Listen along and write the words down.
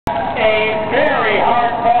A very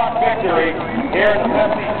hard-fought victory here in the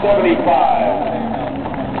Pepsi 75.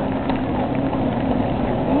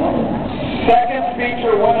 Second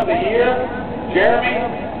feature win of the year. Jeremy,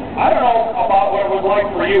 I don't know about what it was like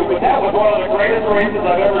for you, but that was one of the greatest races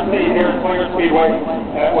I've ever seen here at Slinger Speedway.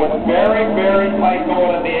 And it was very, very tight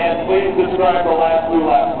going in the end. Please describe the last 2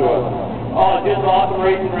 laps to us. Oh, just awesome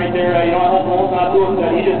racing right there. I hope Roll's not doing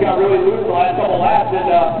that. He just got really loose the last couple laps, and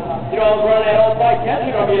I was running that outside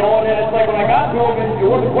catching him, and it's like when I got to him, it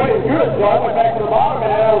wasn't quite as good, so I went back to the bottom,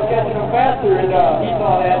 and then I was catching him faster, and he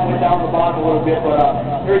saw that and went down the bottom a little bit, but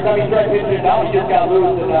every time he tried pitching it down, he just got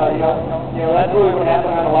loose, and that's really what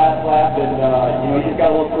happened on the last lap, and he just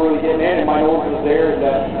got a little early getting in, and my nose was there,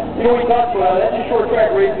 and we talked about that's just short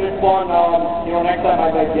track racing. It's fun. Next time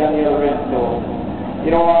I'd like to be on the other end, so. I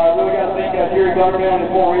really got to thank Jerry Gutterman and his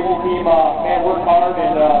whole racing team, worked hard,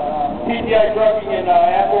 and PTI Trucking and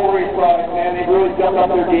Apple Race Products, man, they've really stepped up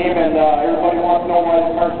their game, and everybody wants to know why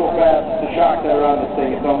this car's so fast. The shocks that are on this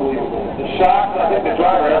thing, it's unbelievable. The shocks, I think the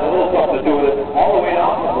driver has a little something to do with it, all the way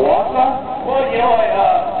down to Wausau. Well, I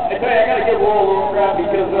tell you, I got to give Roll a little crap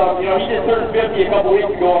because, he just turned 50 a couple weeks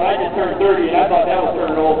ago, and I just turned 30, and I thought that was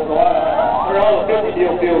turning old, so I don't know the 50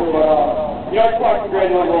 deal feels, but, I just want to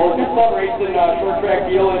congratulate Roll. It's just fun racing, short track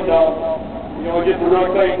deal, and, just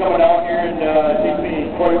real exciting coming out here, and it takes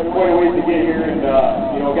me quite a ways to get here, and,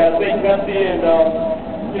 got to thank Pepsi, and,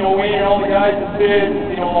 Wayne and all the guys that did,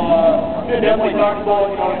 Sid definitely talked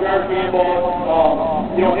about, the driver's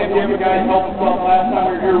handball, him the guys helped us out. Last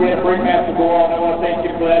time we were here, we had a brake master go out, and I want to thank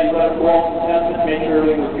him for that. He let us go out and test it to make sure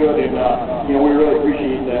everything was good, and, we really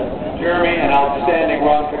appreciate that. Jeremy, an outstanding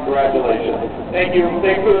run. Congratulations. Thank you.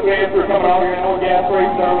 Thanks for the fans for coming out here. I know gas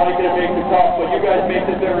races are like it, it makes it tough, but you guys make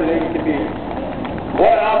this everything it can be.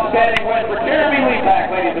 What an outstanding win for Jeremy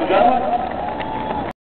Lepak, ladies and gentlemen.